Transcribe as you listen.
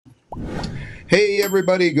Hey,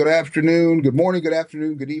 everybody, good afternoon, good morning, good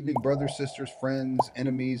afternoon, good evening, brothers, sisters, friends,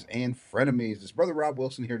 enemies, and frenemies. It's Brother Rob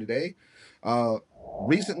Wilson here today. Uh,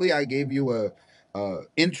 Recently, I gave you a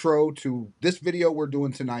intro to this video we're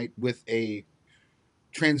doing tonight with a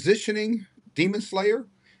transitioning demon slayer,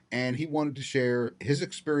 and he wanted to share his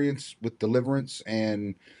experience with deliverance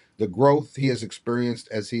and the growth he has experienced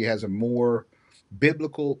as he has a more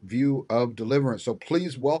biblical view of deliverance. So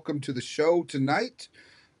please welcome to the show tonight,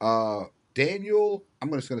 uh, Daniel. I'm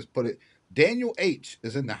just going to put it. Daniel H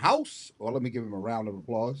is in the house. Well, let me give him a round of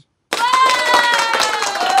applause.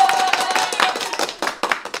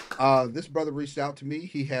 This brother reached out to me.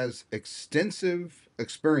 He has extensive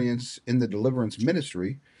experience in the deliverance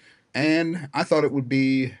ministry, and I thought it would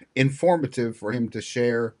be informative for him to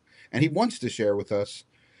share, and he wants to share with us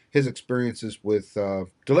his experiences with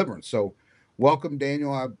deliverance. So, welcome,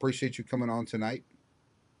 Daniel. I appreciate you coming on tonight.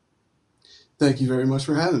 Thank you very much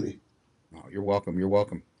for having me. Oh, you're welcome. You're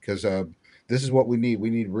welcome. Because this is what we need. We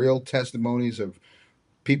need real testimonies of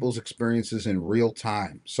people's experiences in real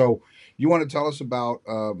time. So, you want to tell us about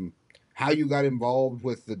how you got involved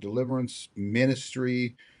with the deliverance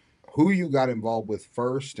ministry, who you got involved with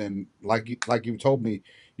first, and like you told me,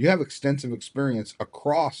 you have extensive experience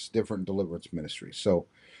across different deliverance ministries. So,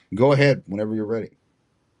 go ahead whenever you're ready.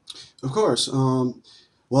 Of course.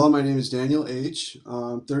 Well, my name is Daniel H.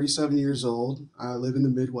 I'm 37 years old. I live in the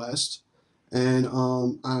Midwest, and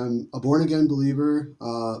I'm a born again believer,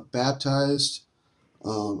 baptized.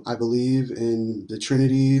 I believe in the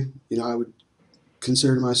Trinity. I would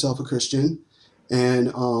consider myself a Christian, and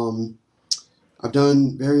I've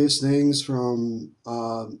done various things from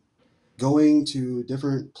going to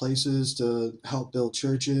different places to help build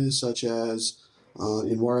churches, such as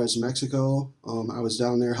in Juarez, Mexico. I was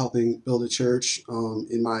down there helping build a church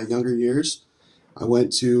in my younger years. I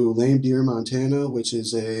went to Lame Deer, Montana, which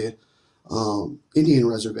is a Indian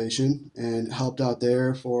reservation, and helped out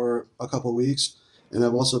there for a couple weeks. And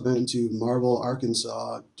I've also been to Marble,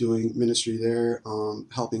 Arkansas, doing ministry there,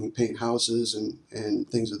 helping paint houses and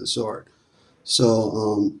things of the sort.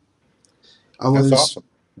 So I That's was awesome.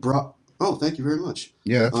 brought. Oh, thank you very much.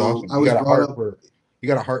 Yeah, that's awesome. I was brought up. You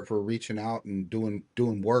got a heart for reaching out and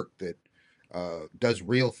doing work that does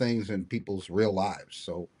real things in people's real lives.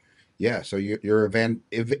 So, yeah, so you're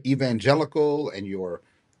evangelical and you're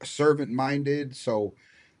servant minded. So,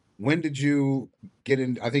 when did you get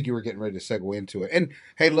in? I think you were getting ready to segue into it. And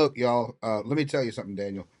hey, look, y'all, let me tell you something,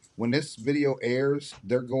 Daniel. When this video airs,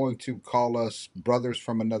 they're going to call us brothers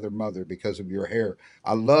from another mother because of your hair.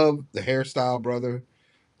 I love the hairstyle, brother.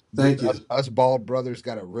 Thank Us bald brothers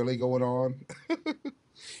got it really going on. you.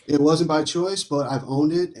 It wasn't by choice, but I've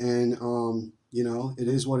owned it, and it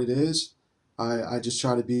is what it is. I just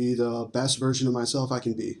try to be the best version of myself I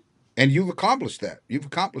can be. And you've accomplished that. You've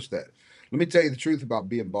accomplished that. Let me tell you the truth about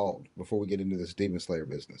being bald before we get into this Demon Slayer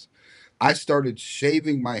business. I started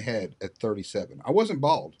shaving my head at 37. I wasn't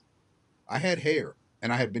bald. I had hair,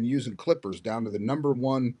 and I had been using clippers down to the number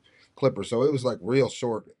one clipper. So it was like real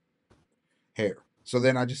short hair. So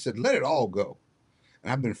then I just said, let it all go.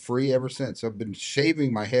 And I've been free ever since. I've been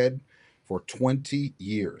shaving my head for 20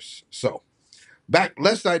 years. So back,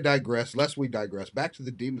 lest we digress. Back to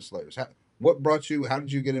the Demon Slayers. What brought you, how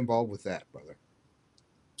did you get involved with that, brother?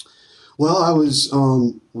 Well, I was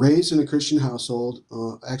raised in a Christian household,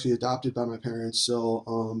 actually adopted by my parents,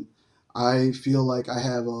 so I feel like I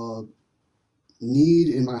have a need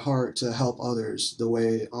in my heart to help others the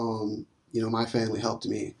way my family helped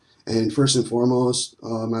me. And first and foremost,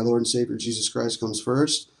 my Lord and Savior Jesus Christ comes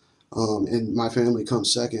first, and my family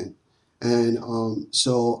comes second. And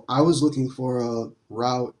so I was looking for a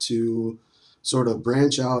route to sort of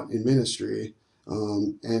branch out in ministry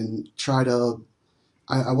and try to.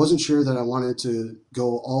 I wasn't sure that I wanted to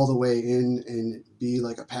go all the way in and be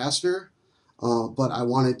like a pastor, but I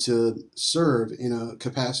wanted to serve in a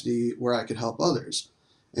capacity where I could help others.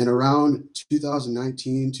 And around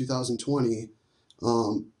 2019, 2020,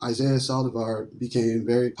 Isaiah Saldivar became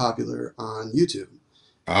very popular on YouTube.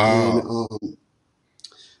 And Ah,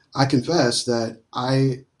 I confess that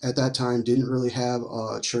I, at that time, didn't really have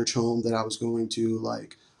a church home that I was going to,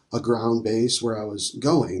 like a ground base where I was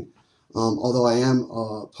going. Although I am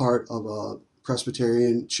a part of a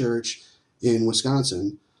Presbyterian church in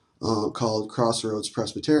Wisconsin called Crossroads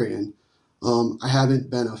Presbyterian, I haven't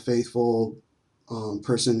been a faithful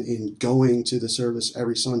person in going to the service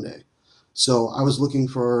every Sunday. So I was looking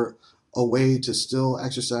for a way to still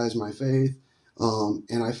exercise my faith,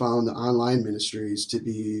 and I found the online ministries to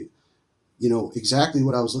be, exactly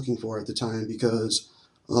what I was looking for at the time because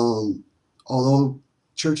although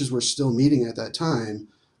churches were still meeting at that time,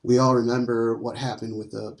 we all remember what happened with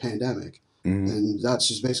the pandemic. Hmm. And that's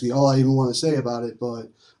just basically all I even want to say about it. But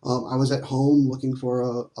I was at home looking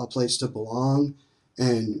for a place to belong,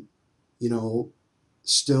 and you know,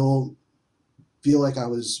 still feel like I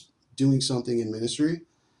was doing something in ministry.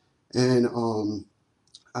 And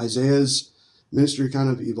Isaiah's ministry kind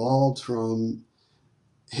of evolved from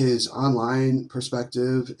his online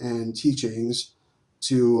perspective and teachings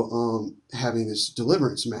to having this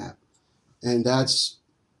deliverance map. And that's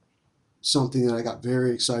something that I got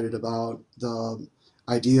very excited about. The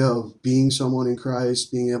idea of being someone in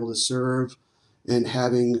Christ, being able to serve, and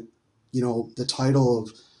having, the title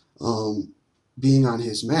of being on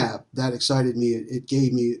His map. That excited me. It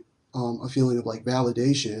gave me a feeling of like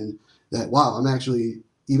validation that wow, I'm actually,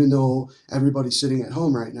 even though everybody's sitting at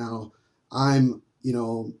home right now, I'm,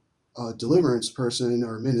 a deliverance person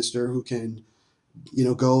or minister who can,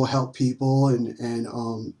 go help people and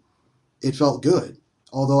it felt good.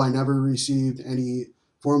 Although I never received any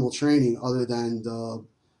formal training other than the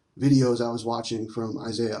videos I was watching from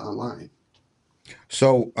Isaiah online.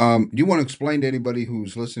 So, do you want to explain to anybody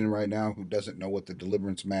who's listening right now who doesn't know what the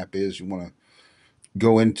deliverance map is? You want to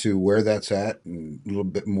go into where that's at and a little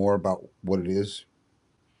bit more about what it is?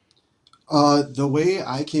 The way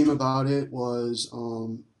I came about it was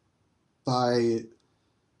by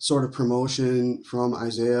sort of promotion from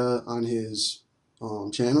Isaiah on his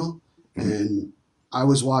channel, Hmm. and I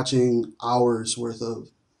was watching hours worth of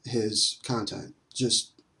his content.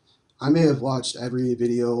 Just I may have watched every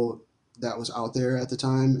video that was out there at the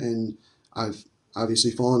time, and I've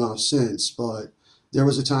obviously fallen off since. But there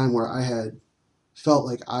was a time where I had felt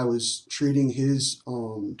like I was treating his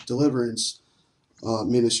deliverance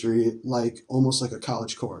ministry like almost like a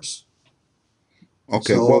college course.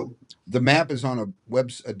 Okay. Well, So the map is on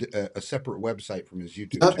a separate website from his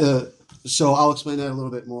YouTube Yep. channel. So I'll explain that a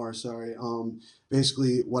little bit more. Sorry.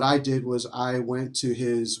 Basically, what I did was I went to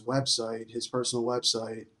his website, his personal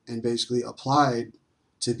website, and basically applied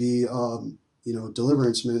to be,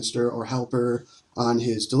 deliverance minister or helper on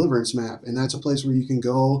his deliverance map. And that's a place where you can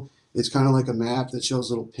go. It's kind of like a map that shows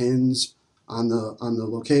little pins on the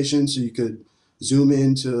location, so you could zoom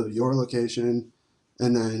into your location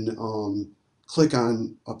and then click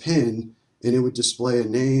on a pin, and it would display a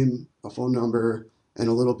name, a phone number, and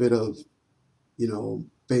a little bit of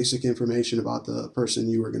basic information about the person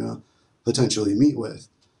you were going to potentially meet with.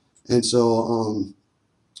 And so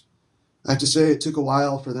I have to say it took a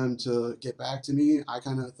while for them to get back to me. I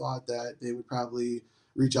kind of thought that they would probably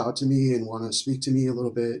reach out to me and want to speak to me a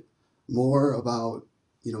little bit more about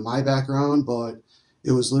my background, but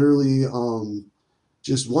it was literally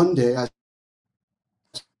just one day I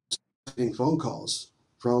getting phone calls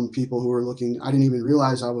from people who were looking. I didn't even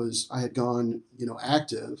realize I had gone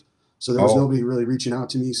active, so there was Oh, nobody really reaching out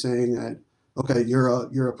to me saying that okay,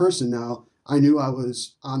 you're a person now. I knew I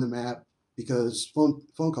was on the map because phone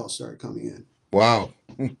calls started coming in. wow.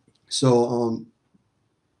 So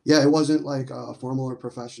yeah, it wasn't like formal or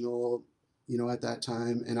professional, at that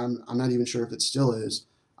time, and I'm not even sure if it still is.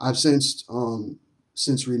 I've since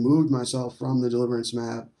removed myself from the deliverance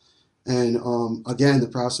map, and again, the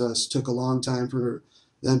process took a long time for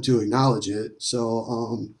them to acknowledge it.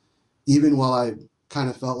 So even while I kind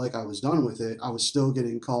of felt like I was done with it, I was still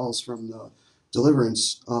getting calls from the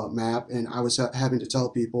deliverance map, and I was having to tell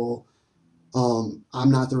people,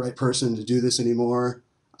 I'm not the right person to do this anymore.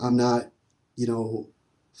 I'm not, you know,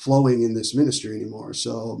 flowing in this ministry anymore.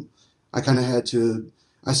 So I kind of had to.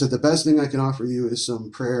 I said the best thing I can offer you is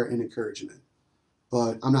some prayer and encouragement,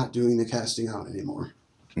 but I'm not doing the casting out anymore.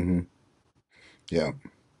 Hmm. Yeah.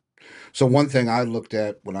 So one thing I looked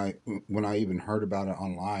at when I even heard about it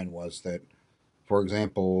online was that, for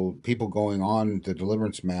example, people going on the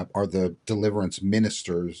deliverance map are the deliverance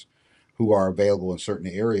ministers who are available in certain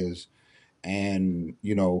areas, and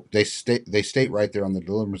they state right there on the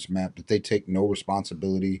deliverance map that they take no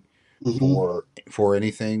responsibility Hmm. for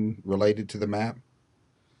anything related to the map.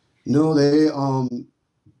 No, they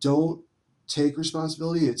don't take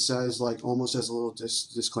responsibility. It says like almost as a little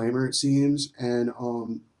disclaimer, it seems. And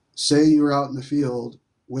say you're out in the field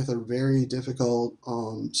with a very difficult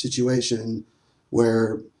situation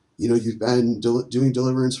where you've been doing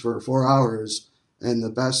deliverance for 4 hours, and the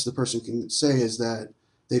best the person can say is that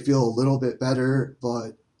they feel a little bit better,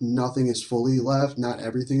 but nothing is fully left. Not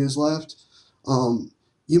everything is left.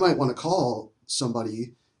 You might want to call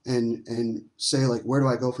somebody and say like, where do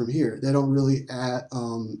I go from here? They don't really have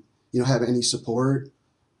any support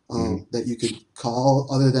Hmm. that you could call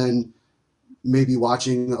other than maybe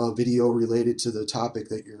watching a video related to the topic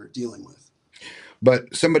that you're dealing with.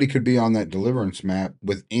 But somebody could be on that deliverance map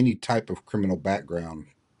with any type of criminal background,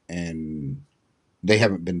 and they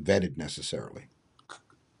haven't been vetted necessarily.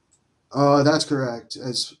 That's correct.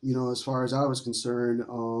 As you know, as far as I was concerned,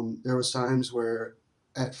 there was times where,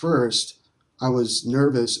 at first, I was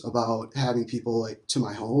nervous about having people like to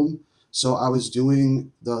my home, so I was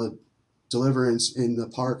doing the deliverance in the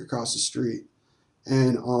park across the street,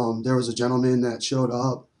 and there was a gentleman that showed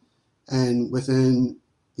up, and within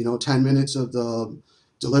 10 minutes of the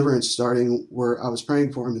deliverance starting, where I was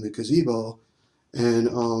praying for him in the gazebo,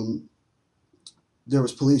 and there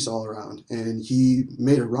was police all around, and he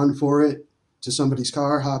made a run for it to somebody's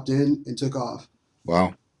car, hopped in, and took off.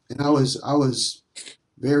 Wow. And I was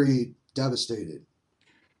very devastated.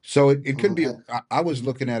 So it could be. At I was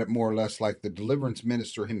looking at it more or less like the deliverance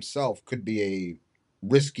minister himself could be a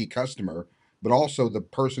risky customer, but also the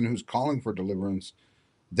person who's calling for deliverance.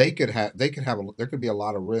 There could be a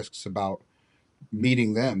lot of risks about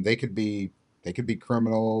meeting them. They could be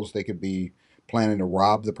criminals. They could be planning to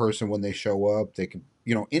rob the person when they show up. They could,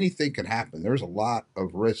 anything could happen. There's a lot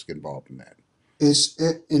of risk involved in that.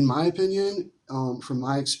 in my opinion, from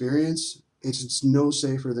my experience, it's no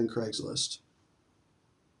safer than Craigslist.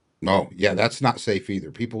 No, yeah, that's not safe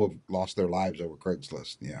either. People have lost their lives over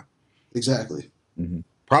Craigslist. Yeah. Exactly.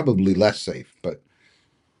 Probably less safe, but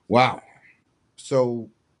wow. So,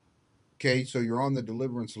 okay, so you're on the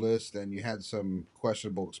deliverance list and you had some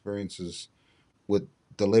questionable experiences with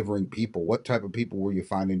delivering people. What type of people were you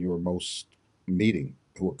finding you were most meeting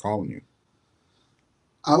who were calling you?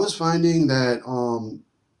 I was finding that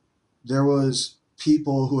there was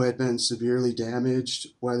people who had been severely damaged,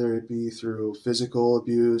 whether it be through physical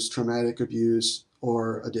abuse, traumatic abuse,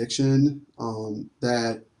 or addiction,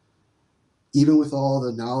 that even with all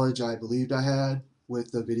the knowledge I believed I had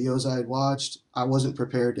with the videos I had watched, I wasn't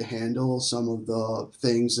prepared to handle some of the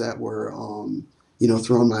things that were,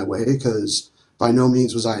 thrown my way, because by no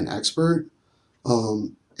means was I an expert.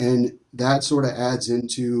 And that sort of adds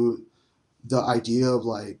into the idea of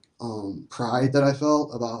like pride that I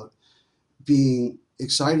felt about being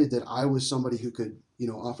excited that I was somebody who could,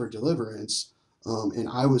 offer deliverance, and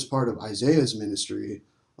I was part of Isaiah's ministry.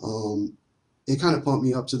 It kind of pumped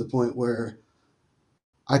me up to the point where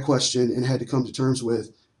I questioned and had to come to terms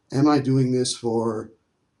with, am I doing this for,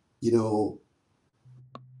 you know,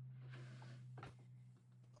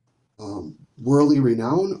 worldly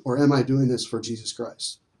renown, or am I doing this for Jesus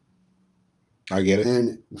Christ? I get it.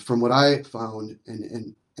 And from what I found,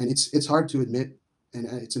 and it's hard to admit, and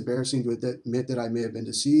it's embarrassing to admit that I may have been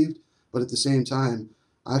deceived, but at the same time,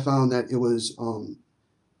 I found that it was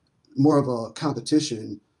more of a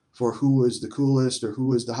competition for who was the coolest or who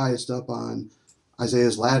was the highest up on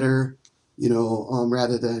Isaiah's ladder,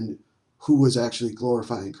 rather than who was actually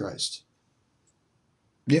glorifying Christ.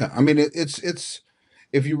 Yeah, I mean it's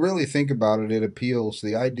if you really think about it, it appeals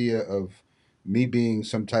the idea of me being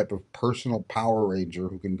some type of personal Power Ranger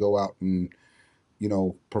who can go out and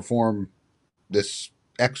perform this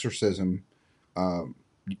exorcism. Um,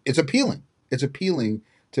 it's appealing. It's appealing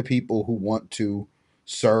to people who want to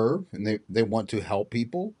serve and they want to help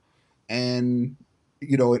people, and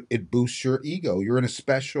it boosts your ego. You're in a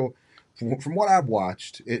special. From what I've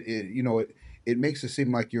watched, it makes it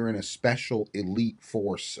seem like you're in a special elite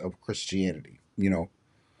force of Christianity.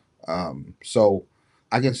 So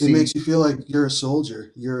I can It see. makes you feel like you're a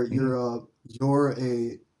soldier. You're Mhm. you're a you're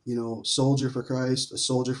a soldier for Christ, a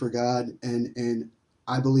soldier for God, and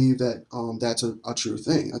I believe that that's a true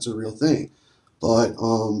thing. That's a real thing. But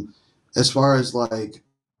as far as like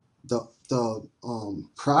the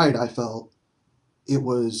pride I felt, it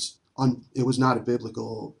was not a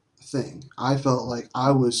biblical thing. I felt like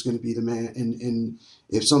I was going to be the man, and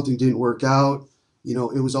if something didn't work out,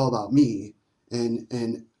 it was all about me, and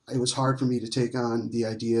it was hard for me to take on the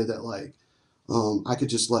idea that like I could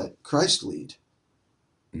just let Christ lead,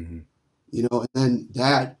 Mhm. and then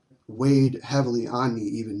that weighed heavily on me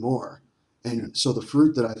even more. Yeah. And so the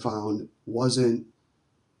fruit that I found wasn't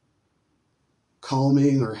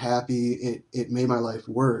calming or happy. It made my life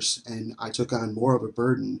worse, and I took on more of a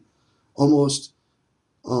burden, almost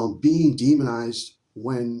being demonized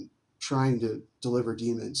when trying to deliver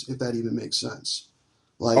demons, if that even makes sense.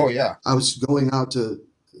 Oh Like yeah. I was going out to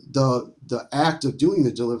the act of doing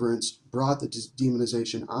the deliverance brought the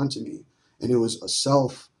demonization onto me, and it was a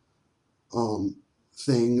self um,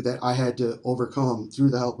 thing that I had to overcome through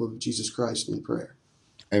the help of Jesus Christ in prayer.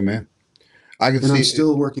 Amen. I can And I'm see it.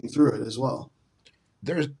 still working through it as well.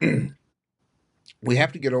 There's we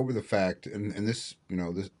have to get over the fact, and this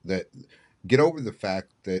this that get over the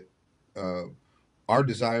fact that uh, our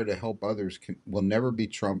desire to help others will never be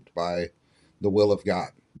trumped by the will of God.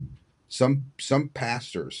 Some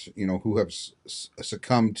pastors, who have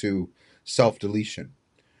succumbed to self deletion.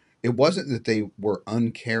 It wasn't that they were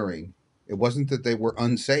uncaring. It wasn't that they were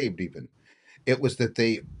unsaved, even. It was that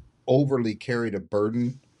they overly carried a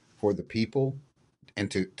burden for the people and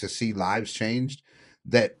to see lives changed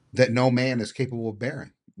that no man is capable of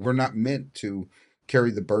bearing. We're not meant to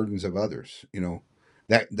carry the burdens of others.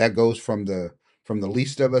 That goes from the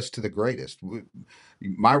least of us to the greatest.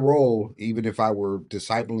 My role, even if I were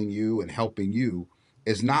discipling you and helping you,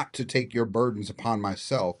 is not to take your burdens upon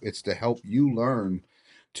myself. It's to help you learn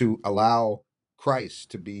to allow Christ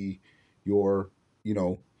to be your, you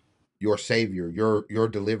know, your savior, your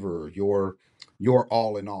deliverer, your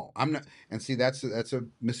all in all. I'm not, and see that's a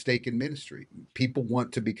mistake in ministry. People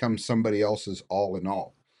want to become somebody else's all in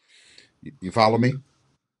all. You follow me?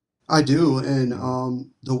 I do, and Mhm.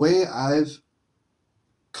 the way I've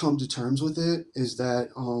come to terms with it is that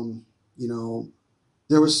you know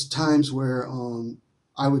there was times where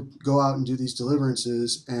I would go out and do these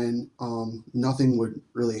deliverances, and nothing would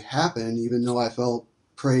really happen, even though I felt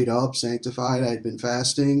prayed up, sanctified. I had been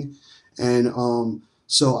fasting, and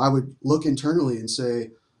so I would look internally and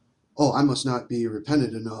say, "Oh, I must not be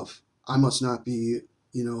repentant enough. I must not be,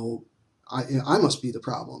 you know, I must be the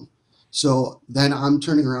problem." So then I'm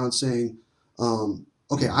turning around saying,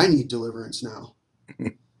 "Okay, I need deliverance now."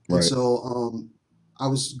 And Right. so I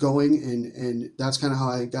was going, and that's kind of how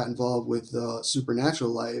I got involved with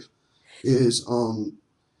supernatural life. Is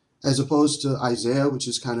as opposed to Isaiah, which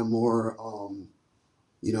is kind of more,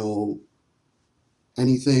 you know,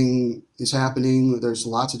 anything is happening. There's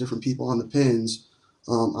lots of different people on the pins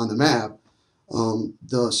on the map.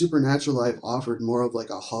 The supernatural life offered more of like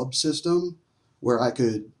a hub system where I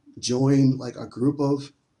could join like a group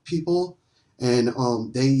of people, and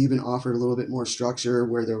they even offered a little bit more structure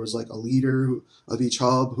where there was like a leader of each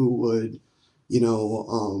hub who would, you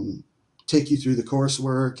know, take you through the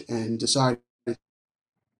coursework and decide if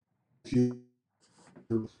you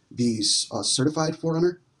be a certified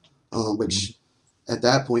forerunner, Mhm. which at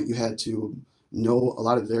that point you had to know a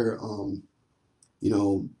lot of their, you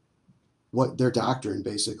know, what their doctrine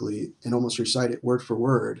basically, and almost recite it word for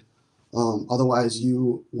word. Otherwise,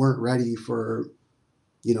 you weren't ready for,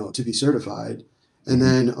 to be certified. And Mhm.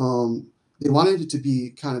 then they wanted it to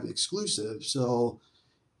be kind of exclusive. So,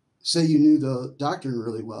 say you knew the doctrine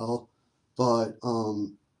really well, but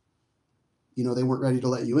they weren't ready to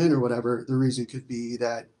let you in or whatever. The reason could be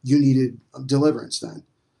that you needed deliverance then.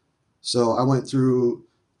 So I went through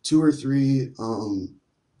two or three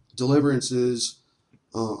deliverances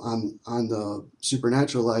on the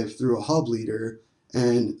supernatural life through a hub leader,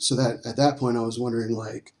 and so that at that point I was wondering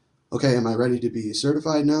like, okay, am I ready to be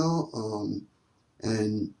certified now?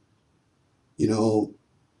 And you know,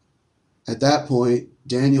 at that point,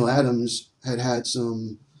 Daniel Adams had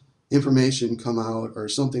some information come out or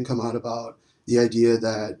something come out about the idea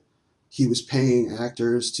that he was paying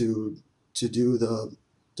actors to do the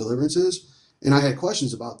deliverances, and I had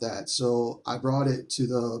questions about that. So I brought it to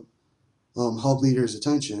the hub leader's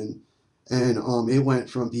attention, and it went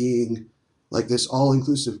from being like this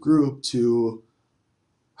all-inclusive group to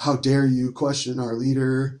how dare you question our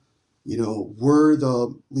leader? We're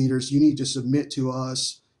the leaders. You need to submit to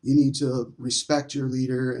us. You need to respect your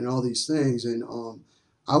leader, and all these things. And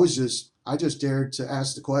I just dared to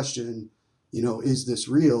ask the question. Is this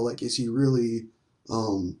real? Like, is he really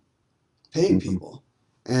um, paying Mhm. people?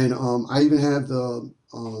 And I even have the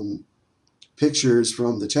pictures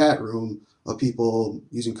from the chat room of people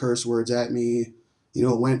using curse words at me. It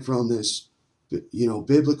went from this,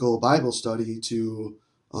 biblical Bible study to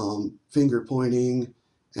finger pointing.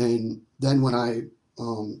 And then when I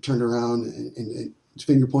turned around and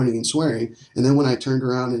finger pointing and swearing, and then when I turned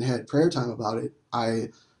around and had prayer time about it, I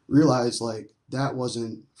realized like that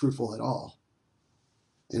wasn't fruitful at all.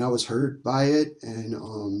 And I was hurt by it. And,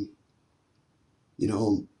 you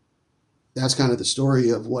know, that's kind of the story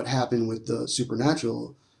of what happened with the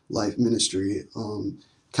supernatural life ministry,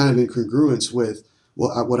 kind of in congruence with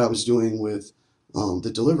what I was doing with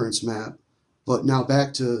the deliverance map. But now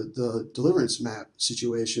back to the deliverance map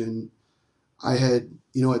situation, I had,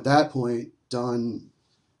 at that point done,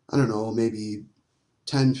 I don't know, maybe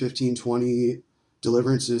 10, 15, 20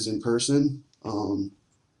 deliverances in person.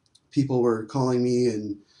 People were calling me,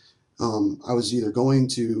 and I was either going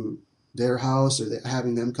to their house or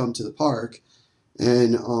having them come to the park.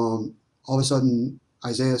 And all of a sudden,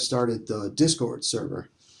 Isaiah started the Discord server.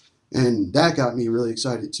 And that got me really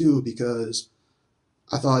excited too, because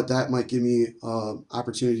I thought that might give me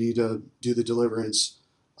opportunity to do the deliverance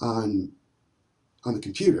on on the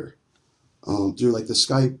computer through like the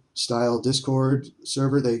Skype style Discord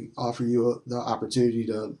server. They offer you the opportunity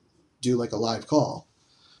to do like a live call.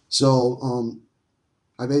 So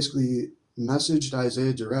I basically messaged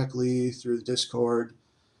Isaiah directly through the Discord,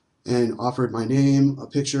 and offered my name, a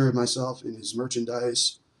picture of myself in his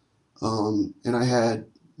merchandise. And I had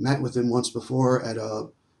met with him once before at a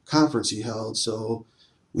conference he held, so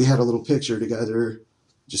we had a little picture together,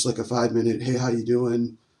 just like a 5 minute, hey, how you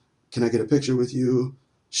doing? Can I get a picture with you?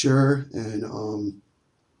 Sure. And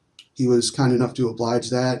he was kind enough to oblige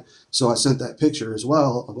that. So I sent that picture as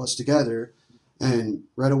well of us together. And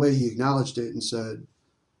right away he acknowledged it and said,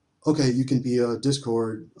 okay, you can be a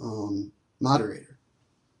Discord moderator.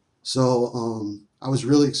 So I was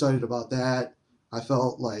really excited about that. I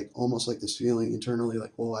felt like almost like this feeling internally,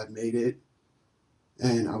 like, oh, I've made it.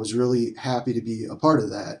 And I was really happy to be a part of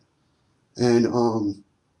that. And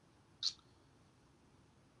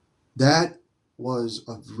that was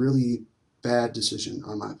a really bad decision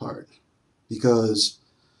on my part because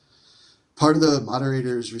part of the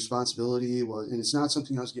moderator's responsibility was, and it's not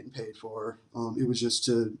something I was getting paid for, it was just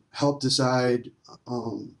to help decide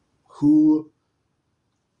who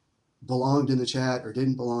belonged in the chat or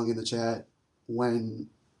didn't belong in the chat when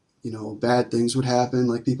bad things would happen,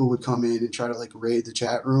 like people would come in and try to like raid the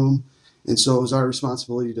chat room. And so it was our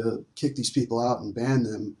responsibility to kick these people out and ban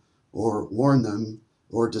them or warn them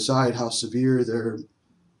or decide how severe their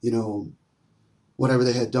you know whatever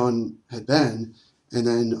they had done had been. And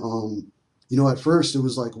then at first it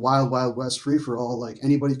was like wild wild west free for all, like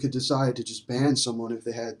anybody could decide to just ban someone if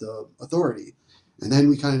they had the authority. And then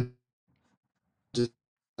we kind of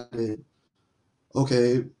decided,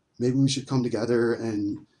 okay, maybe we should come together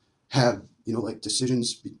and have like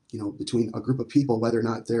decisions between a group of people whether or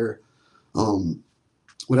not they're um,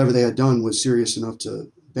 whatever they had done was serious enough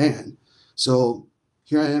to ban. So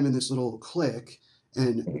here I am in this little clique,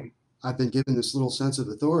 and I've been given this little sense of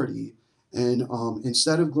authority. And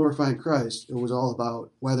instead of glorifying Christ, it was all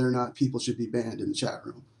about whether or not people should be banned in the chat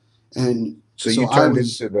room. And So so you I turned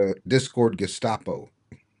was into the Discord Gestapo.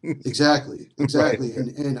 exactly, Right. exactly,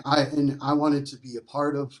 and I wanted to be a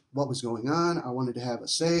part of what was going on. I wanted to have a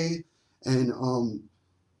say, and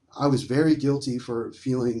I was very guilty for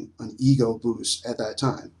feeling an ego boost at that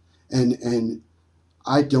time. And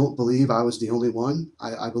I don't believe I was the only one.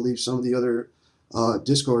 I believe some of the other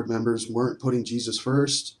Discord members weren't putting Jesus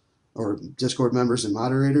first, or Discord members and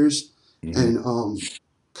moderators. Hmm. And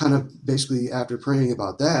kind of basically after praying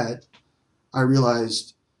about that, I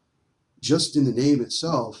realized just in the name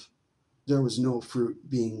itself, there was no fruit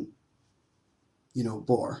being,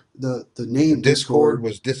 bore. The The name Discord Discord,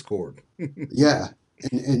 was Discord. yeah.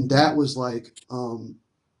 And that was like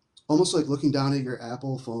almost like looking down at your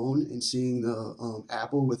Apple phone and seeing the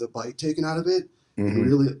apple with a bite taken out of it, and Hmm.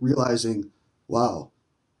 really realizing, wow,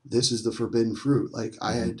 this is the forbidden fruit. Like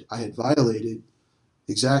Hmm. I had violated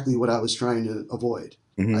exactly what I was trying to avoid.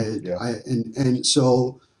 Hmm. Yeah. And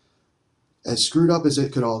so as screwed up as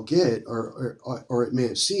it could all get, or it may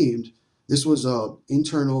have seemed, this was a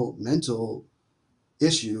internal mental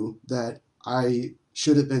issue that I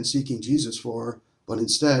should have been seeking Jesus for, but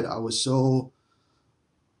instead I was so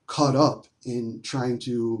caught up in trying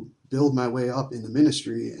to build my way up in the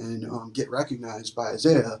ministry and get recognized by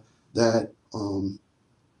Isaiah that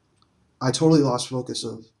I totally lost focus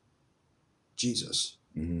of Jesus.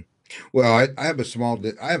 Hmm. Well, I have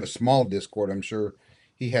a I have a small Discord. I'm sure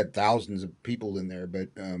he had thousands of people in there, but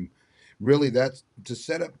really, that's to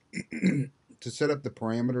set up to set up the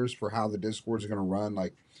parameters for how the Discords are going to run,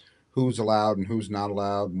 like who's allowed and who's not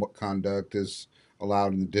allowed, and what conduct is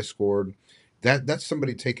allowed in the Discord. That's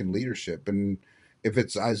somebody taking leadership, and if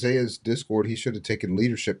it's Isaiah's Discord, he should have taken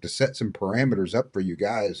leadership to set some parameters up for you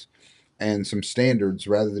guys and some standards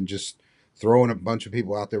rather than just throwing a bunch of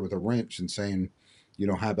people out there with a wrench and saying,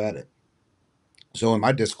 have at it. So in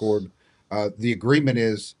my Discord, the agreement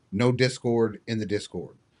is no Discord in the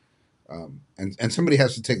Discord, and somebody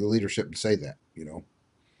has to take the leadership and say that.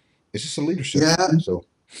 It's just a leadership Yeah, thing. So.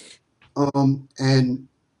 and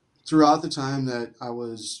throughout the time that I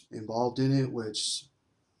was involved in it, which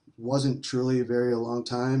wasn't truly a very long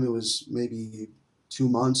time, it was maybe 2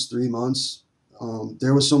 months, 3 months.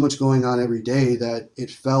 There was so much going on every day that it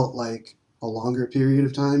felt like a longer period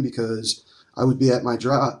of time because I would be at my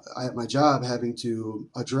job having to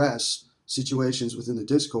address situations within the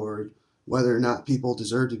Discord, whether or not people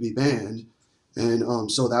deserve to be banned,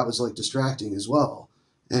 and so that was like distracting as well.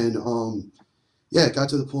 And yeah, it got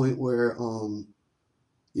to the point where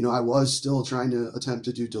I was still trying to attempt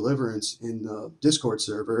to do deliverance in the Discord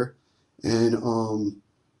server, and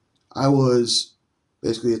I was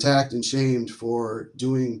basically attacked and shamed for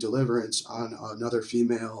doing deliverance on another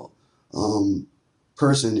female um,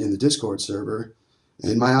 person in the Discord server.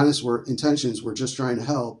 And my honest intentions were just trying to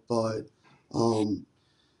help, but um,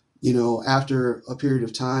 after a period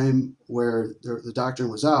of time where the doctrine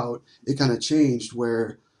was out, it kind of changed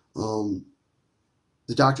where um,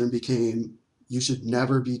 the doctrine became you should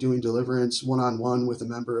never be doing deliverance one on one with a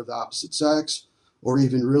member of the opposite sex, or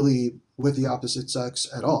even really with the opposite sex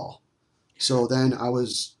at all. So then I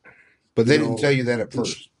was, But you they didn't tell know, you that at in,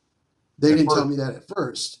 first. they At didn't tell first. me that at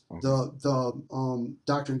first. Okay. The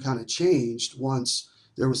doctrine kind of changed once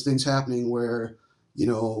there was things happening where, you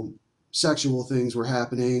know, sexual things were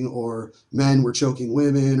happening, or men were choking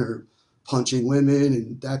women or punching women,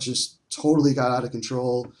 and that just totally got out of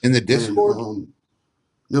control. In the And Discord?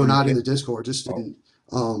 no, In the not in chat? the Discord,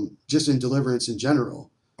 Oh, just in deliverance in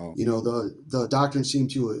general. oh. You know, the doctrine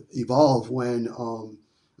seemed to evolve when,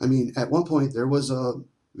 I mean, at one point there was a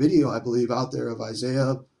video, I believe, out there of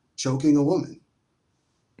Isaiah choking a woman.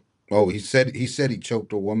 Oh, he said he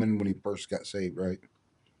choked a woman when he first got saved, right?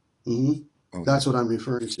 Hmm. Okay. That's what I'm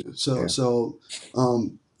referring to. Yeah.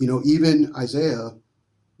 You know, even Isaiah,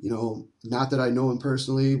 you know, not that I know him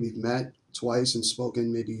personally, we've met twice and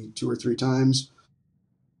spoken maybe two or three times.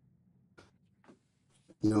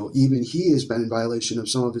 You know, even he has been in violation of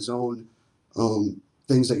some of his own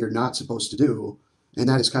things that you're not supposed to do, and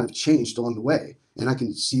that has kind of changed along the way. And I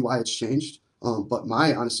can see why it's changed. But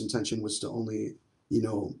my honest intention was to only, you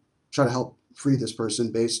know, try to help free this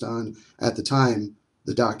person based on at the time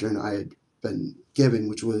the doctrine I had been given,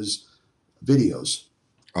 which was videos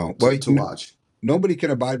Oh, well, to watch. nobody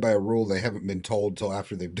can abide by a rule they haven't been told till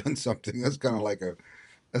after they've done something. That's kind of like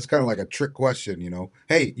a trick question, you know.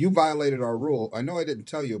 Hey, you violated our rule. I know I didn't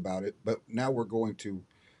tell you about it, but now we're going to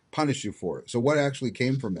punish you for it. So what actually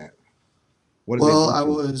came from that? What did they Well, do to you?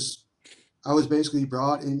 I was basically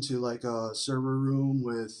brought into like a server room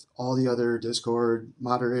with all the other Discord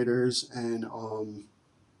moderators, and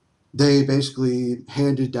they basically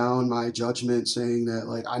handed down my judgment, saying that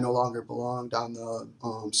like I no longer belonged on the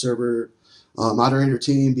server moderator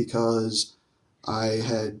team because I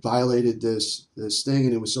had violated this thing,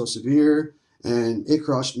 and it was so severe, and it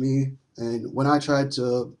crushed me. And when I tried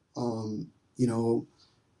to, you know,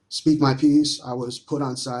 speak my piece, I was put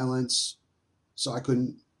on silence, so I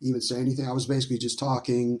couldn't even say anything. I was basically just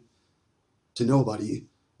talking to nobody.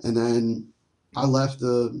 And then I left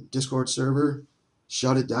the Discord server,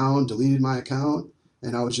 shut it down, deleted my account,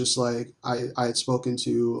 and I was just like, I had spoken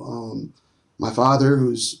to my father,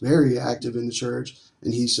 who's very active in the church,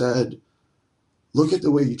 and he said, "Look at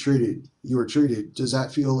the way you were treated. Does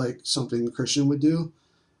that feel like something a Christian would do?"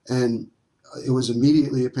 And it was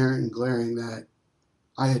immediately apparent and glaring that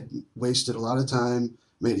I had wasted a lot of time,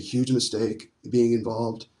 made a huge mistake being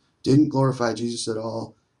involved, didn't glorify Jesus at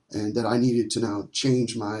all, and that I needed to now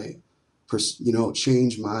change my,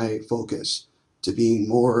 change my focus to being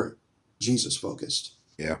more Jesus focused.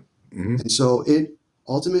 Yeah. Hmm. And so it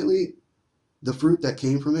ultimately, the fruit that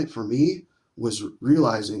came from it for me was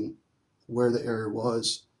realizing where the error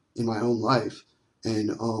was in my own life,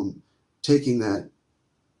 and taking that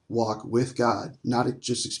walk with God, not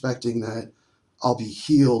just expecting that I'll be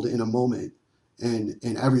healed in a moment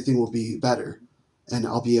and everything will be better and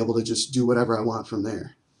I'll be able to just do whatever I want from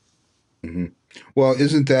there. Hmm. Well,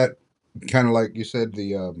 isn't that kind of like you said?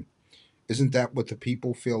 Isn't that what the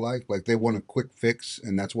people feel like? Like they want a quick fix,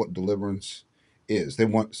 and that's what deliverance is. They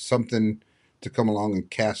want something to come along and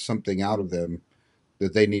cast something out of them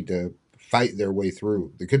that they need to fight their way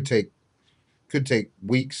through. It could take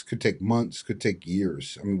weeks, could take months, could take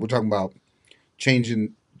years. I mean, we're talking about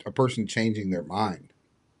changing a person changing their mind.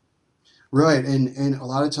 Right. And a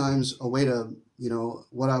lot of times a way to, you know,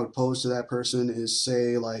 what I would pose to that person is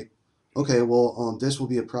say like, okay, well, this will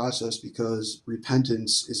be a process because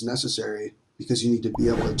repentance is necessary because you need to be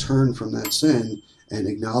able to turn from that sin and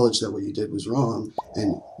acknowledge that what you did was wrong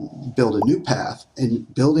and build a new path.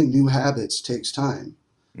 And building new habits takes time.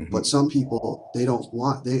 Hmm. But some people they don't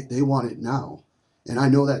want they want it now. And I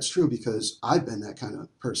know that's true because I've been that kind of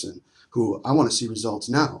person who I want to see results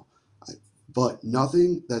now. But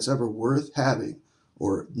nothing that's ever worth having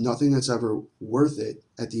or nothing that's ever worth it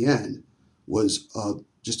at the end was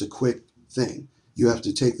just a quick thing. You have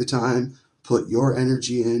to take the time, put your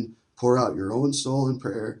energy in, pour out your own soul in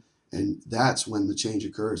prayer, and that's when the change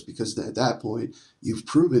occurs because at that point you've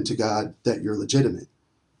proven to God that you're legitimate.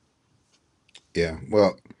 Yeah.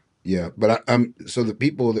 Well, yeah. But so the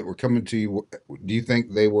people that were coming to you, do you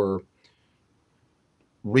think they were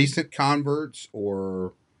recent converts,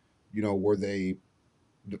 or were they,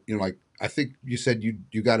 like I think you said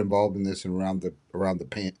you got involved in this and around the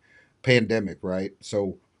pandemic, right?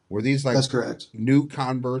 So were these like That's correct. new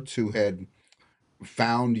converts who had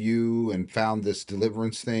found you and found this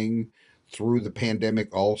deliverance thing through the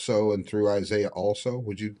pandemic also, and through Isaiah also?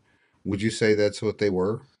 Would you say that's what they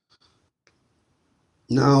were?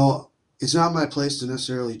 Now, it's not my place to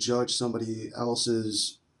necessarily judge somebody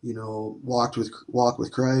else's. walk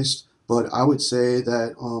with Christ. But I would say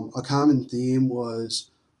that a common theme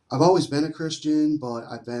was I've always been a Christian, but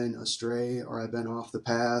I've been astray or I've been off the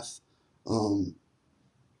path. Um,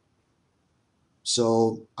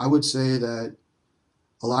 so I would say that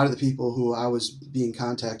a lot of the people who I was being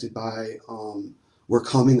contacted by were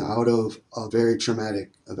coming out of a very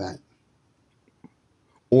traumatic event.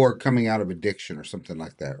 Or coming out of addiction or something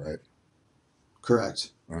like that, right?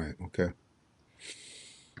 Correct. All right. Okay.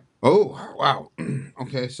 Oh, wow.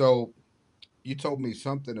 Okay. So you told me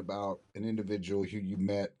something about an individual who you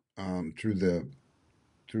met through the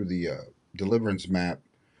Deliverance map,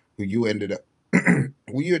 who you ended up.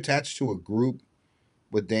 Were you attached to a group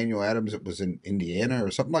with Daniel Adams that was in Indiana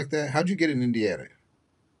or something like that? How'd you get in Indiana?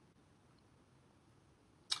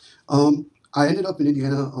 I ended up in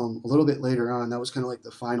Indiana a little bit later on. That was kind of like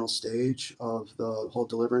the final stage of the whole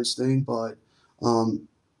Deliverance thing. But um,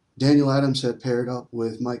 Daniel Adams had paired up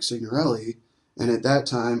with Mike Signorelli, and at that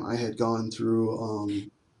time I had gone through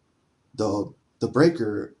the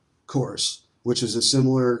Breaker course, which is a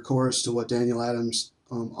similar course to what Daniel Adams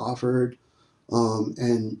offered,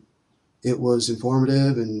 and it was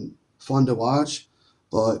informative and fun to watch.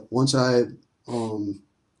 But once I um,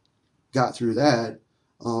 got through that,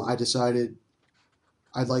 I decided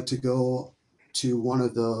I'd like to go to one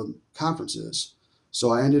of the conferences.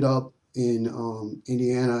 So I ended up in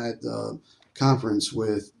Indiana at the conference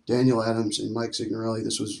with Daniel Adams and Mike Signorelli.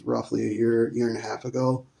 This was roughly a year and a half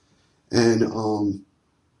ago. And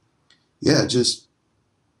yeah, just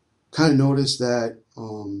kind of noticed that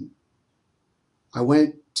I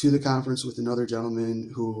went to the conference with another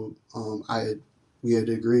gentleman who we had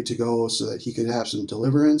agreed to go so that he could have some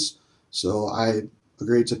deliverance. So I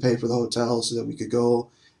agreed to pay for the hotel so that we could go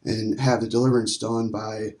and have the deliverance done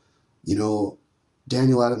by, you know,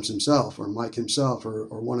 Daniel Adams himself or Mike himself or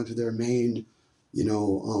one of their main, you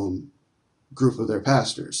know, group of their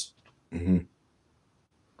pastors. Hmm.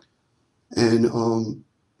 And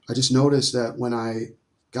I just noticed that when I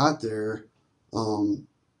got there, um,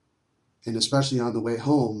 and especially on the way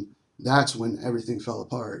home, that's when everything fell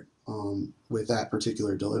apart with that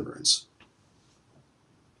particular deliverance.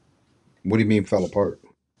 What do you mean fell apart?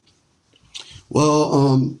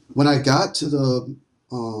 Well, when I got to the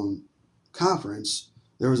conference,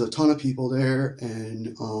 there was a ton of people there,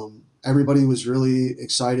 and everybody was really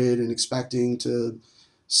excited and expecting to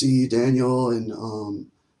see Daniel and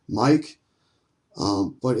Mike.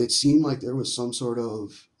 But it seemed like there was some sort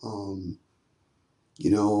of,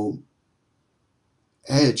 you know,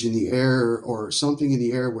 edge in the air or something in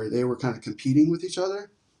the air where they were kind of competing with each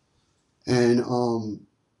other. And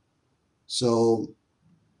so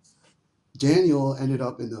Daniel ended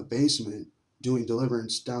up in the basement doing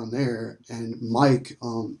deliverance down there, and Mike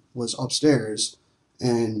was upstairs,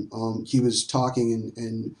 and he was talking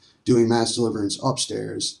and doing mass deliverance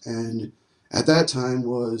upstairs. And at that time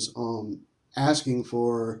was asking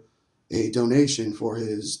for a donation for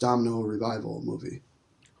his Domino Revival movie.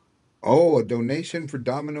 Oh, a donation for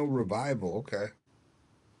Domino Revival. Okay.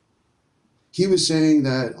 He was saying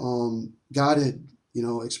that God had,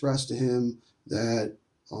 expressed to him that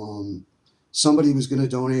um, somebody was going to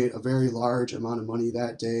donate a very large amount of money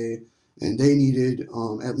that day, and they needed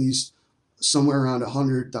at least somewhere around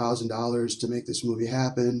 $100,000 to make this movie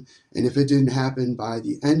happen. And if it didn't happen by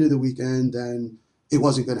the end of the weekend, then it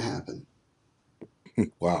wasn't going to happen.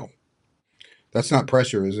 Wow. That's not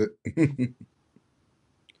pressure, is it?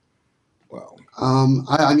 Wow.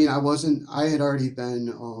 I mean, I wasn't. I had already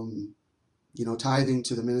been tithing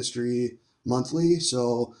to the ministry monthly.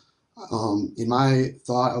 So, in my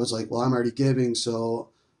thought, I was like, well, I'm already giving. So,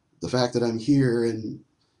 the fact that I'm here and,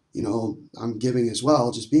 I'm giving as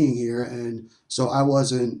well, just being here. And so I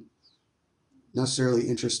wasn't necessarily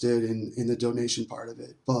interested in the donation part of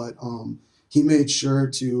it. But he made sure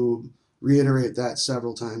to reiterate that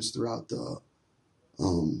several times throughout the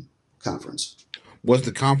conference. Was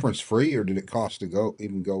the conference free or did it cost to go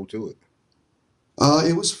to it?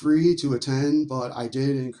 It was free to attend, but I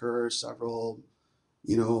did incur several,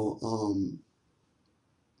 you know,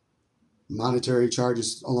 monetary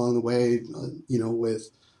charges along the way,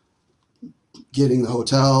 with getting the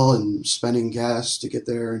hotel and spending gas to get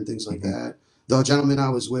there and things like Hmm. that. The gentleman I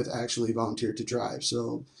was with actually volunteered to drive.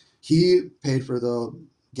 So he paid for the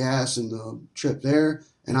gas and the trip there,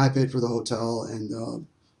 and I paid for the hotel and the,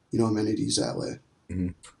 amenities that way. Hmm.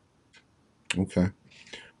 Okay.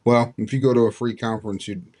 Well, if you go to a free conference,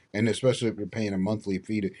 and especially if you're paying a monthly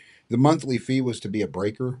fee, the monthly fee was to be a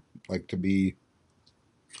breaker, like to be.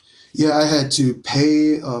 Yeah, I had to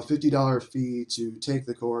pay a $50 fee to take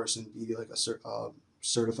the course and be like a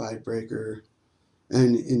certified breaker.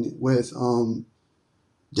 And with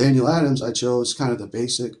Daniel Adams, I chose kind of the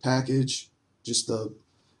basic package, just the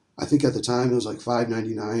I think at the time it was like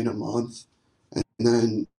 $5.99 a month, and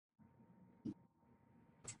then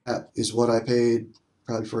that is what I paid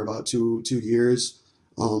probably for about two years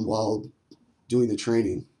while doing the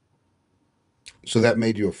training. So that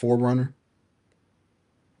made you a forerunner,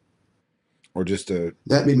 or just a?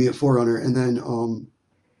 That made me a forerunner, and then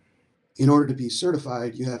in order to be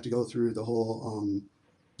certified, you have to go through the whole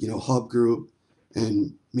hub group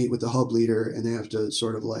and meet with the hub leader, and they have to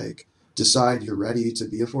sort of like decide you're ready to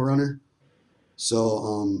be a forerunner. So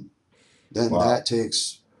then Wow. that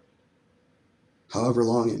takes however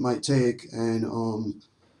long it might take, and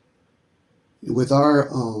with our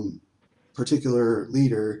particular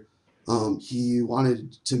leader, he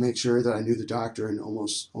wanted to make sure that I knew the doctrine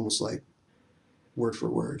almost like word for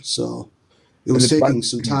word. So it And was the, by, taking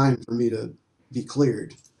some time for me to be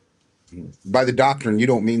cleared. by the doctrine, you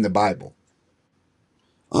don't mean the Bible.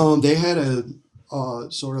 They had a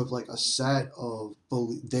sort of like a set of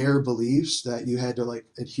their beliefs that you had to like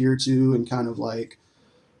adhere to and kind of like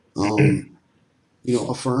um,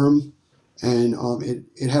 affirm, and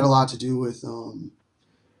it had a lot to do with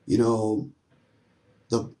you know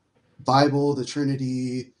the Bible, the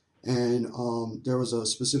Trinity, and there was a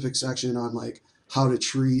specific section on like how to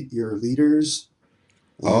treat your leaders.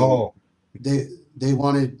 Um, Oh, they they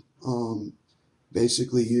wanted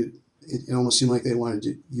basically you. It almost seemed like they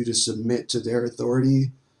wanted you to submit to their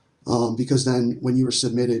authority, because then when you were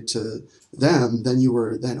submitted to them, then you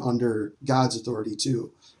were then under God's authority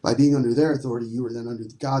too. By being under their authority, you were then under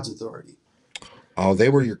God's authority. oh, they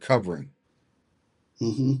were your covering.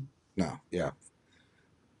 Hmm. No, yeah.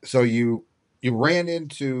 So you ran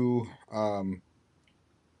into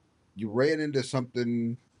you ran into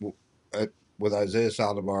something at, with Isaiah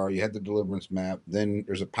Saldivar. You had the deliverance map. Then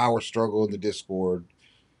there's a power struggle in the Discord.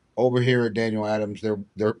 Over here at Daniel Adams, they're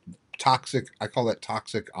toxic. I call that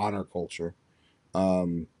toxic honor culture.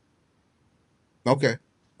 Um, okay,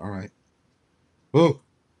 all right. Ooh.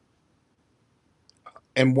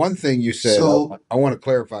 And one thing you said, So, I want to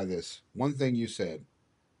clarify this. One thing you said,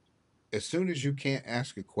 as soon as you can't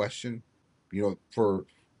ask a question, for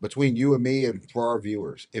between you and me and for our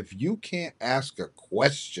viewers, if you can't ask a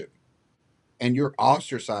question and you're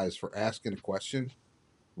ostracized for asking a question,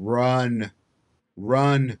 run,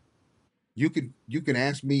 run. You can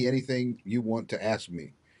ask me anything you want to ask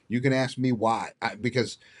me. You can ask me why,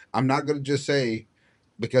 because I'm not going to just say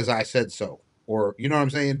because I said so, or you know what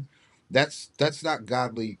I'm saying. That's not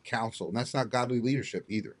godly counsel, and that's not godly leadership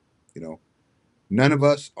either. You know, none of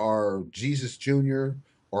us are Jesus Junior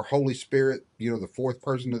or Holy Spirit. The fourth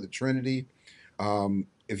person of the Trinity.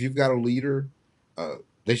 If you've got a leader,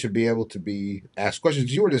 they should be able to be asked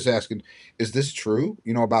questions. You were just asking, is this true?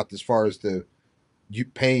 About as far as the you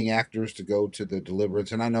paying actors to go to the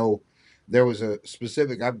deliverance, and I know there was a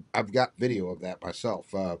specific. I've got video of that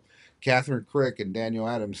myself. Catherine Crick and Daniel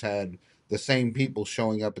Adams had the same people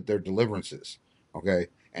showing up at their deliverances. Okay,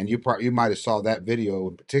 and you might have saw that video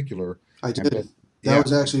in particular, I and been, did. That yeah.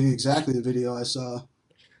 was actually exactly the video I saw.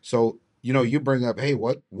 So you bring up, hey,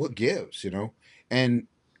 what gives, and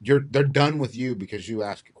they're done with you because you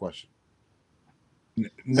ask a question.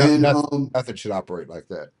 No, And nothing should operate like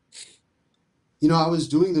that. I was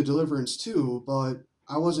doing the deliverance too, but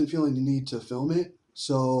I wasn't feeling the need to film it.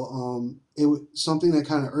 So something that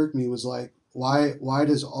kind of irked me was like, why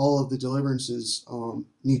does all of the deliverances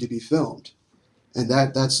need to be filmed? And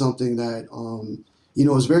that's something that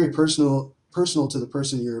is very personal to the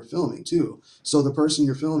person you're filming too. So the person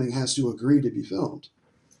you're filming has to agree to be filmed.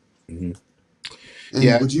 Hmm. And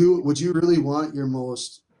Yeah, would you really want your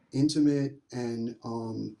most intimate and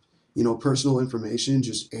personal information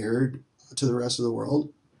just aired to the rest of the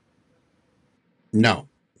world? no,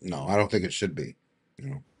 no, I don't think it should be. You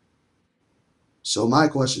know, So my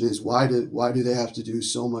question is, why do they have to do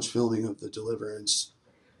so much filming of the deliverance?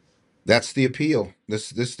 that's the appeal.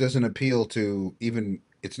 This doesn't appeal to even.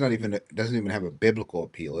 It's not even. It doesn't even have a biblical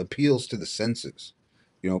appeal. It appeals to the senses.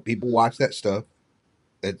 People watch that stuff.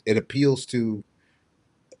 It appeals to.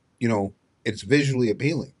 You know, it's visually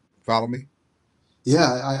appealing. Follow me?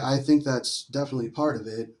 Yeah, I think that's definitely part of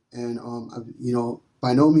it. And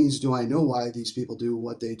by no means do I know why these people do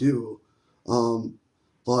what they do, um,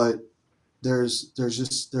 but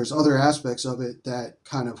there's other aspects of it that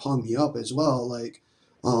kind of hung me up as well. Like,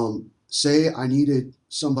 say I needed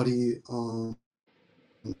somebody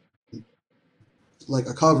like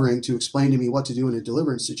a covering to explain to me what to do in a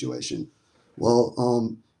deliverance situation. Well,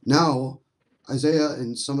 now Isaiah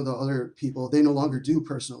and some of the other people, they no longer do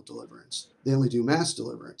personal deliverance. They only do mass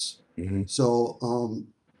deliverance. Hmm. So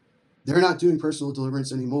they're not doing personal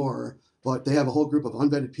deliverance anymore. but they have a whole group of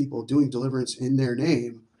unvetted people doing deliverance in their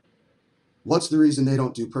name. What's the reason they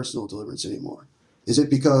don't do personal deliverance anymore? Is it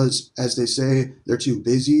because, as they say, they're too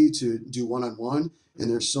busy to do one on one,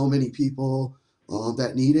 and there's so many people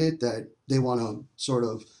that need it that they want to sort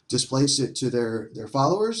of displace it to their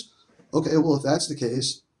followers? Okay, well, if that's the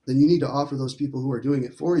case, then you need to offer those people who are doing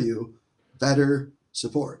it for you better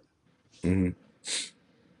support Hmm.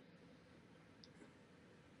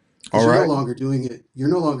 All because you're no right. longer doing it. You're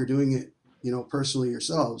no longer doing it, personally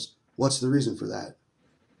yourselves. What's the reason for that?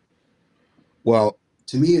 Well,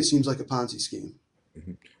 To me, it seems like a Ponzi scheme.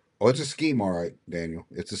 mhm. Oh, it's a scheme, all right, Daniel.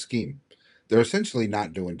 It's a scheme. They're essentially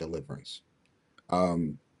not doing deliverance.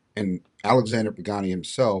 Um, and Alexander Pagani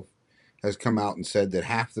himself has come out and said that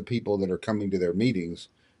half the people that are coming to their meetings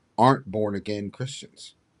aren't born again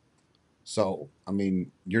Christians. So, I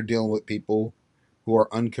mean, you're dealing with people who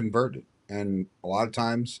are unconverted. And a lot of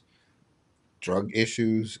times, drug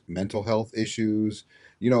issues, mental health issues.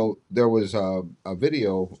 There was a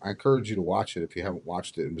video. I encourage you to watch it if you haven't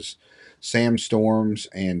watched it. It was Sam Storms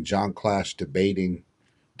and John Clash debating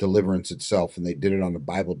deliverance itself, and they did it on the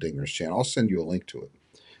Bible Dingers channel. I'll send you a link to it.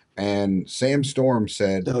 And Sam Storm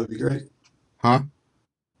said, That would be great. "Huh?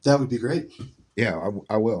 That would be great. Yeah,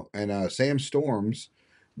 I will." And Sam Storms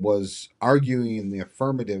was arguing in the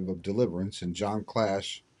affirmative of deliverance, and John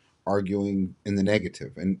Clash arguing in the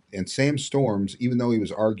negative. And Sam Storms, even though he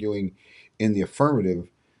was arguing in the affirmative,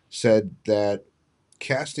 said that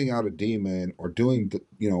casting out a demon or doing,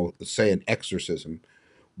 say an exorcism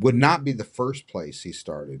would not be the first place he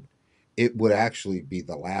started. It would actually be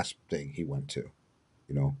the last thing he went to.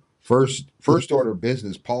 First order of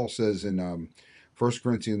business. Paul says in 1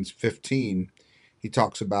 Corinthians 15, he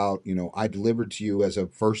talks about, I delivered to you as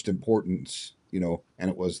of first importance,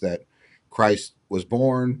 and it was that Christ was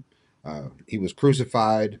born, he was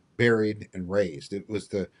crucified, buried, and raised. It was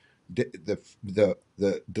the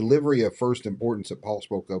delivery of first importance that Paul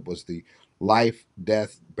spoke of was the life,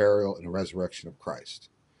 death, burial, and resurrection of Christ.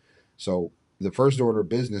 So the first order of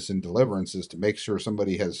business in deliverance is to make sure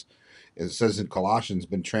somebody has, as it says in Colossians,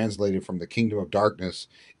 been translated from the kingdom of darkness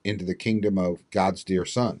into the kingdom of God's dear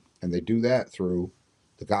Son, and they do that through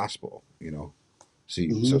the gospel.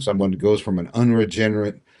 See, so Hmm. someone goes from an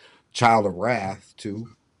unregenerate child of wrath to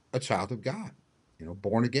a child of God,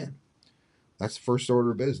 born again. That's the first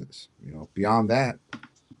order of business. Beyond that,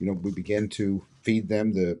 we begin to feed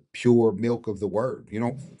them the pure milk of the word.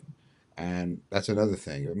 And that's another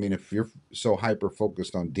thing. I mean, if you're so hyper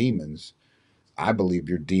focused on demons, I believe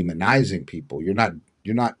you're demonizing people. You're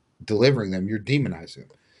not delivering them, you're demonizing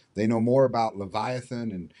them. They know more about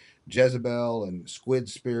Leviathan and Jezebel and squid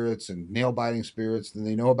spirits and nail biting spirits than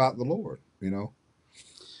they know about the Lord.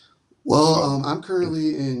 Well, So, I'm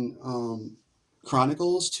currently in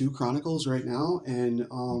Chronicles, 2 Chronicles right now, and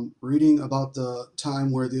reading about the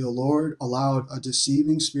time where the Lord allowed a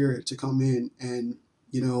deceiving spirit to come in and,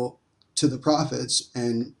 you know, to the prophets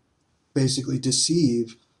and basically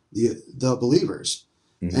deceive the believers.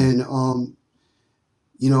 mhm. And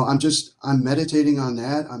I'm meditating on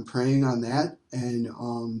that. I'm praying on that, and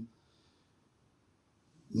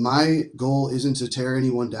my goal isn't to tear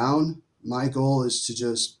anyone down. My goal is to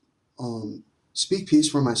just speak peace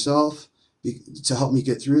for myself, to help me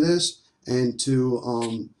get through this, and to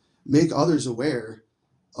make others aware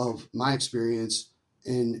of my experience.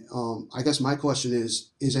 And I guess my question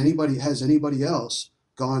is anybody has anybody else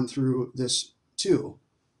gone through this too?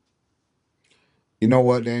 You know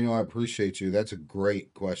what, Daniel? I appreciate you. That's a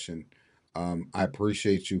great question. I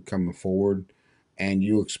appreciate you coming forward, and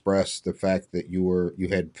you expressed the fact that you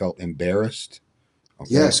had felt embarrassed.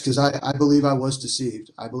 Okay. Yes, because I believe I was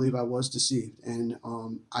deceived. I believe I was deceived. And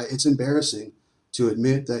it's embarrassing to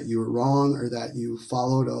admit that you were wrong or that you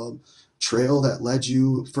followed a trail that led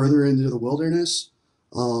you further into the wilderness.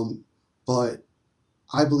 Um, but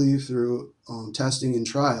I believe through testing and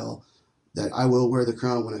trial that I will wear the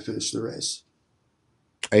crown when I finish the race.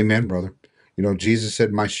 Amen, brother. Jesus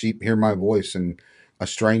said, "My sheep hear my voice, and a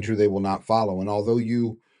stranger they will not follow." And although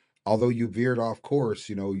you veered off course,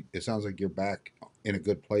 it sounds like you're back in a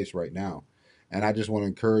good place right now. And I just want to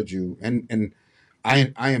encourage you. And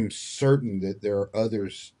I am certain that there are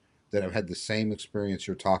others that have had the same experience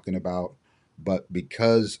you're talking about, but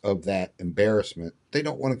because of that embarrassment, they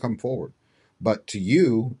don't want to come forward. But to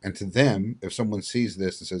you and to them, if someone sees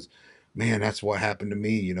this and says, "Man, that's what happened to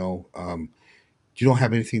me," you don't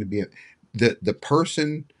have anything to be the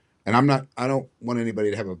person. And I don't want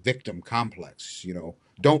anybody to have a victim complex.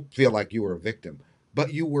 Don't feel like you were a victim,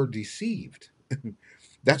 but you were deceived.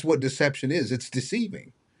 That's what deception is. It's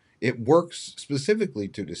deceiving. It works specifically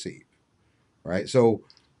to deceive, right? So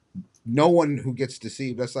no one who gets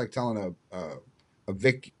deceived. That's like telling a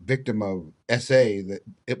victim of SA that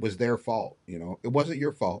it was their fault. You know, it wasn't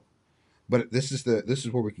your fault. But this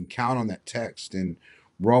is where we can count on that text in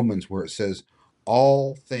Romans where it says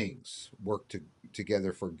all things work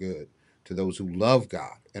together for good to those who love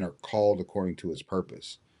God and are called according to his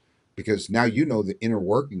purpose. Because now you know the inner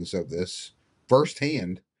workings of this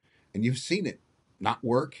firsthand and you've seen it not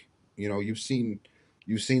work. You know, you've seen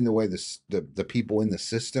the way the people in the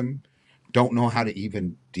system don't know how to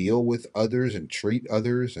even deal with others and treat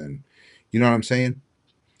others, and you know what I'm saying.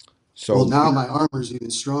 Well, So, now my armor's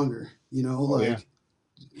even stronger. oh yeah, Like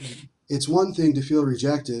it's one thing to feel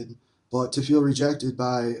rejected, but to feel rejected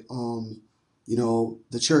by,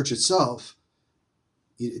 the church itself,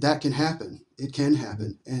 that can happen. It can mhm,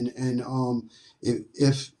 happen. And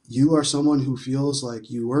if you are someone who feels like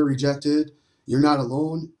you were rejected, you're not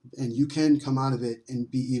alone, and you can come out of it and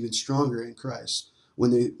be even stronger in Christ.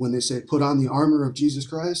 When they say put on the armor of Jesus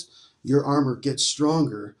Christ, your armor gets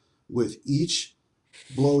stronger with each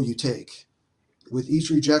blow you take. With each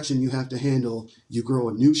rejection you have to handle, you grow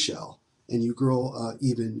a new shell and you grow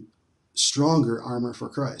even stronger armor for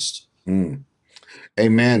Christ. mm,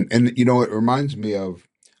 amen. And you know, it reminds me of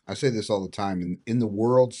I say this all the time in the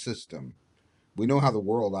world system. We know how the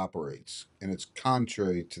world operates, and it's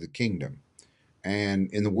contrary to the kingdom. And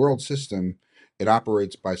in the world system, it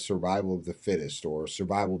operates by survival of the fittest or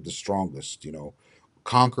survival of the strongest, you know,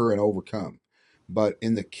 conquer and overcome. But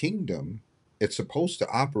in the kingdom, it's supposed to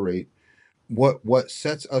operate what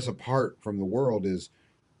sets us apart from the world is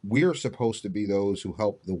we're supposed to be those who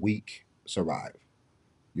help the weak survive.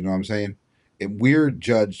 You know what I'm saying? And we're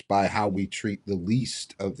judged by how we treat the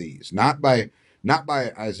least of these, not by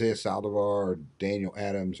Isaiah Saldivar or Daniel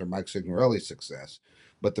Adams or Mike Signorelli's success,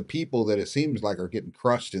 but the people that it seems like are getting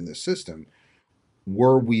crushed in the system.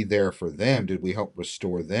 Were we there for them? Did we help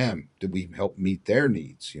restore them? Did we help meet their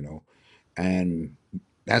needs? You know, and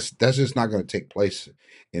that's just not going to take place.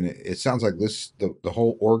 And it sounds like the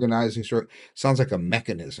whole organizing sort sounds like a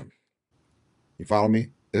mechanism. You follow me?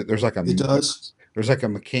 There's like It does. there's like a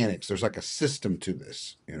mechanics. There's like a system to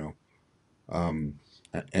this. You know, um,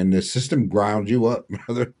 and the system grounds you up,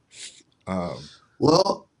 brother. Um,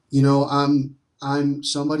 Well, I'm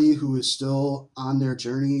somebody who is still on their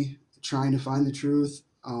journey, trying to find the truth,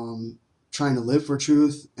 trying to live for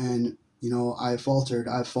truth, and I've faltered,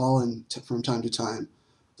 I've fallen from time to time,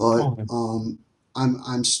 but oh,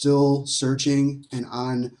 I'm still searching and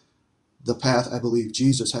on the path I believe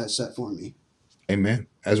Jesus has set for me, amen.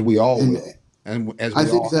 As we all and will, and as I we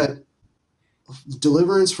think all have. that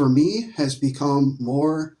deliverance for me has become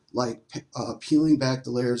more like peeling back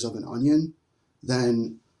the layers of an onion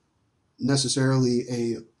than necessarily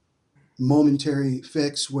a momentary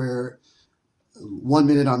fix where 1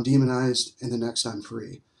 minute I'm demonized and the next I'm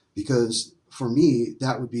free. Because for me,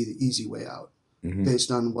 that would be the easy way out Hmm.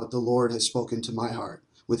 based on what the Lord has spoken to my heart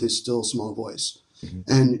with his still small voice. Hmm.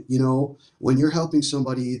 And, when you're helping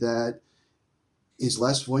somebody that is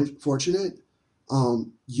less fortunate,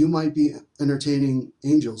 you might be entertaining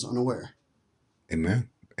angels unaware. Amen.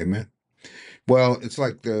 Amen. Well, it's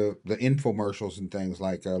like the infomercials and things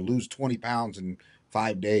like lose 20 pounds in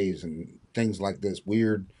 5 days and things like this.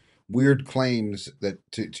 Weird claims that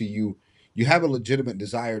to you you have a legitimate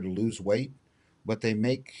desire to lose weight, but they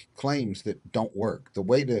make claims that don't work. The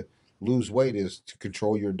way to lose weight is to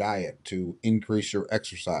control your diet, to increase your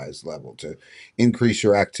exercise level, to increase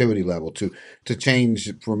your activity level, to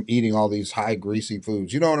change from eating all these high greasy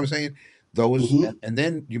foods. You know what I'm saying? Those Mm-hmm. and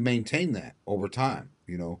then you maintain that over time,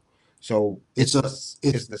 you know. So It's a it's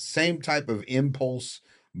it's the same type of impulse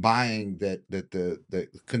buying that the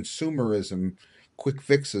consumerism quick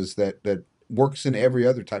fixes that works in every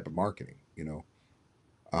other type of marketing, you know.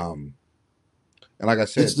 Um, and like I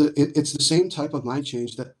it's said, it's the same type of mind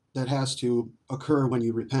change that has to occur when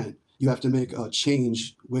you repent. You have to make a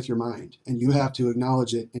change with your mind, and you yeah, have to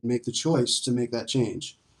acknowledge it and make the choice to make that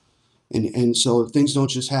change. And so things don't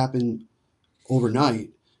just happen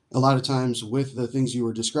overnight. A lot of times with the things you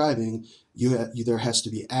were describing, there has to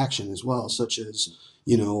be action as well, such as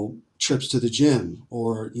trips to the gym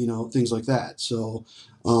or things like that. So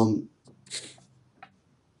um,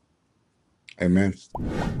 amen,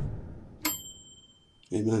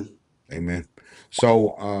 amen. amen.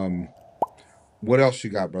 So, what else you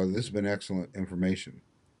got, brother? This has been excellent information.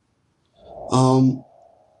 Um,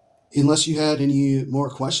 Unless you had any more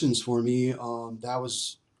questions for me,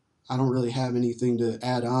 I don't really have anything to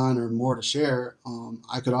add on or more to share.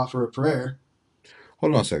 I could offer a prayer.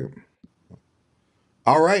 Hold on a second.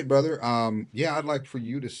 All right, brother. Yeah, I'd like for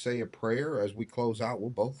you to say a prayer as we close out. We'll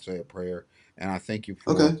both say a prayer, and I thank you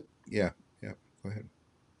for. Okay. Yeah, yeah. Go ahead.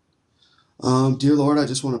 Dear Lord, I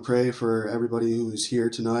just want to pray for everybody who's here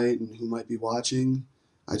tonight and who might be watching.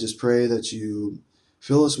 I just pray that you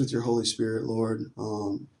fill us with your Holy Spirit, Lord.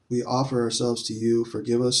 We offer ourselves to you.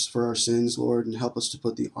 Forgive us for our sins, Lord, and help us to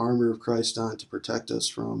put the armor of Christ on to protect us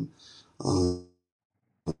from um,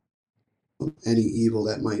 any evil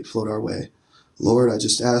that might float our way. Lord, I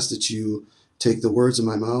just ask that you take the words of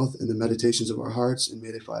my mouth and the meditations of our hearts, and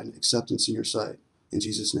may they find acceptance in your sight. In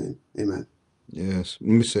Jesus' name, amen. Yes. Let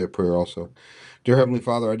me say a prayer also. Dear Heavenly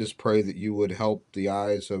Father, I just pray that you would help the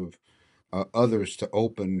eyes of others to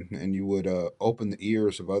open, and you would open the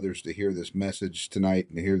ears of others to hear this message tonight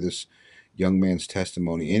and to hear this young man's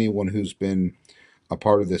testimony. Anyone who's been a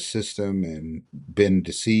part of this system and been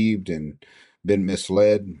deceived and been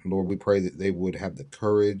misled, Lord, we pray that they would have the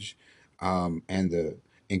courage and the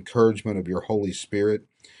encouragement of your Holy Spirit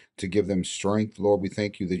to give them strength. Lord, we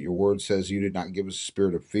thank you that your word says you did not give us a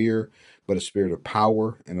spirit of fear, but a spirit of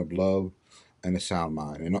power and of love and a sound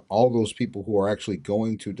mind. And all those people who are actually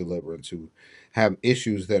going to deliverance, who have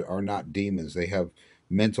issues that are not demons, they have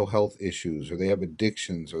mental health issues, or they have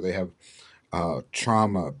addictions, or they have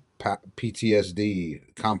trauma,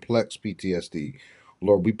 PTSD, complex PTSD.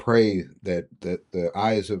 Lord, we pray that the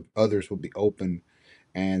eyes of others would be open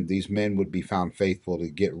and these men would be found faithful to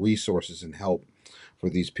get resources and help for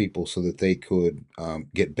these people so that they could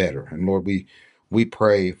get better. And Lord, we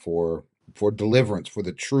pray for deliverance, for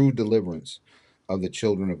the true deliverance of the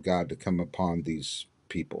children of God to come upon these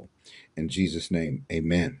people. In Jesus' name,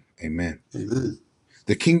 amen. Amen. Amen.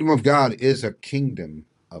 The kingdom of God is a kingdom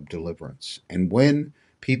of deliverance. And when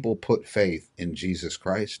people put faith in Jesus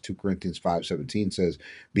Christ, 2 Corinthians 5:17 says,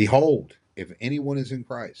 "Behold, if anyone is in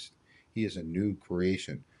Christ, he is a new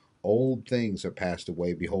creation. Old things are passed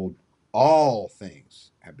away. Behold, all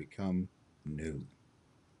things have become new."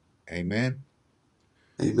 Amen.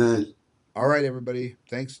 Amen. All right, everybody.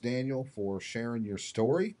 Thanks, Daniel, for sharing your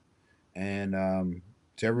story. And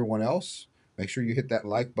to everyone else, make sure you hit that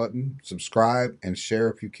like button, subscribe, and share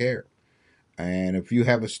if you care. And if you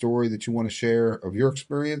have a story that you want to share of your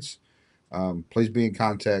experience, please be in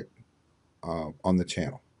contact on the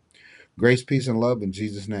channel. Grace, peace, and love in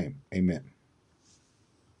Jesus' name. Amen.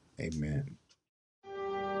 Amen.